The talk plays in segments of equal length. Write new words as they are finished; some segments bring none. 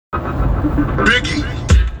Biggie.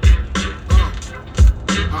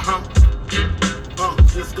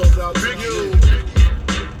 This goes out to you.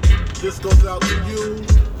 This goes out to you.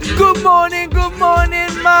 Good morning,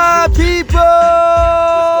 my people.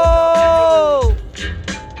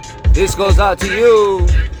 This goes out to you.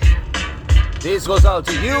 This goes out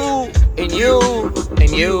to you, and you,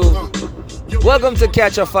 and you. Welcome to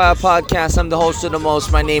Catch a Fire Podcast. I'm the host of the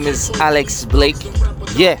most. My name is Alex Blake.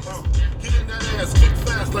 Yeah.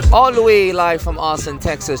 All the way live from Austin,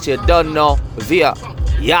 Texas. You don't know via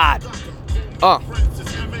Yard.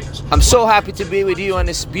 I'm so happy to be with you on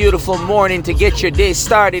this beautiful morning to get your day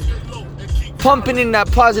started. Pumping in that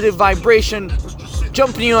positive vibration.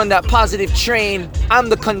 Jumping you on that positive train. I'm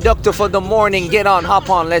the conductor for the morning. Get on, hop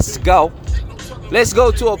on, let's go. Let's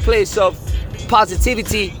go to a place of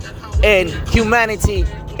positivity and humanity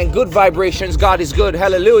and good vibrations. God is good.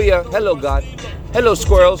 Hallelujah. Hello, God. Hello,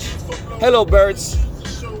 squirrels. Hello, birds.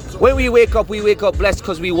 When we wake up blessed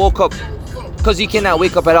because we woke up. Because you cannot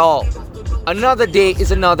wake up at all. Another day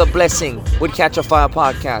is another blessing with Catch a Fire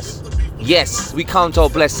Podcast. Yes, we count our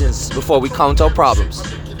blessings before we count our problems.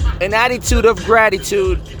 An attitude of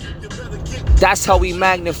gratitude. That's how we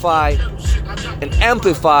magnify and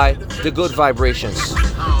amplify the good vibrations.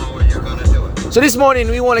 So this morning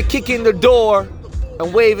we want to kick in the door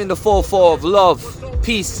and wave in the 4-4 of love,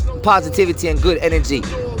 peace, positivity, and good energy,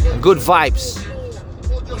 and good vibes.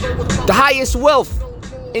 The highest wealth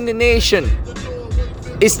in the nation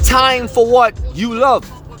is time for what you love.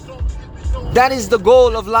 That is the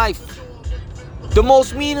goal of life. The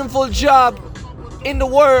most meaningful job in the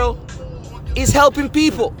world is helping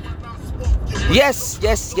people. Yes,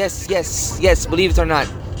 believe it or not.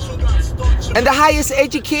 And the highest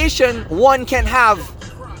education one can have,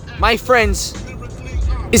 my friends,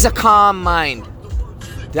 is a calm mind.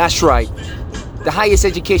 That's right. The highest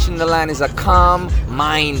education in the land is a calm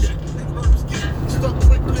mind.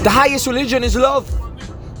 The highest religion is love.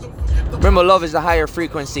 Remember, love is the higher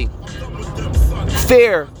frequency.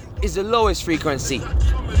 Fear is the lowest frequency.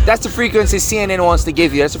 That's the frequency CNN wants to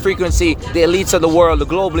give you. That's the frequency the elites of the world, the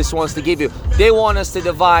globalists wants to give you. They want us to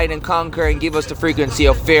divide and conquer and give us the frequency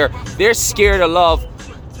of fear. They're scared of love.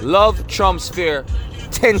 Love trumps fear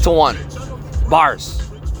 10 to 1. Bars.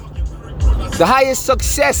 The highest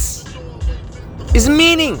success is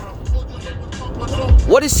meaning.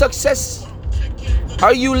 What is success?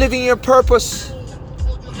 Are you living your purpose?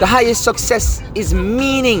 The highest success is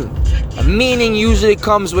meaning. A meaning usually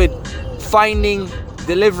comes with finding,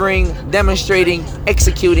 delivering, demonstrating,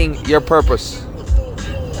 executing your purpose.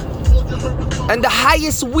 And the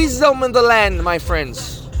highest wisdom in the land, my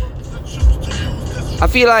friends. I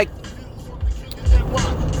feel like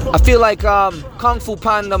Kung Fu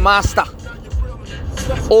Panda Master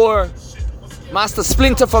or Master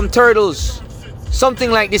Splinter from Turtles. Something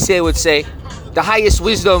like this they would say. The highest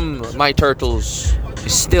wisdom, my turtles,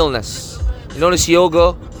 is stillness. You notice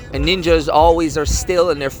yoga and ninjas always are still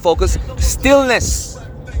and they're focused. Stillness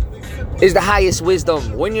is the highest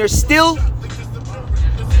wisdom. When you're still,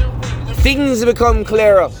 things become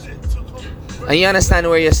clearer and you understand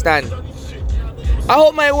where you stand. I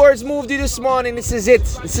hope my words moved you this morning. This is it.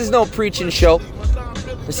 This is no preaching show.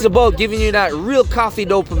 This is about giving you that real coffee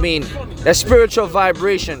dopamine, that spiritual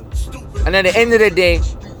vibration. And at the end of the day,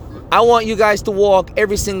 I want you guys to walk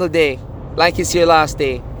every single day like it's your last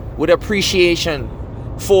day with appreciation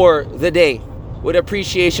for the day, with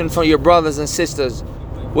appreciation for your brothers and sisters,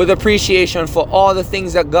 with appreciation for all the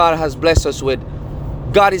things that God has blessed us with.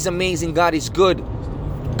 God is amazing. God is good.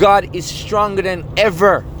 God is stronger than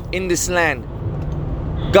ever in this land.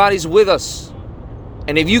 God is with us.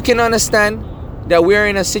 And if you can understand that we're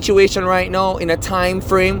in a situation right now, in a time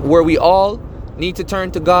frame where we all need to turn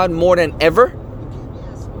to God more than ever,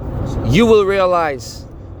 you will realize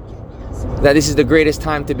that this is the greatest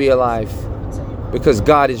time to be alive because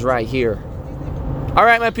God is right here. All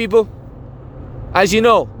right, my people. As you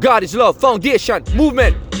know, God is love, foundation,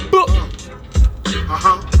 movement.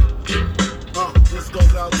 This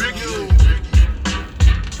goes out to you.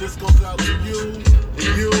 This goes out to you.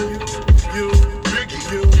 You.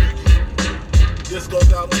 This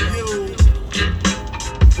goes out to you.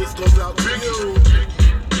 This goes out to you.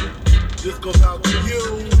 This goes out to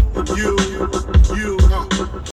you.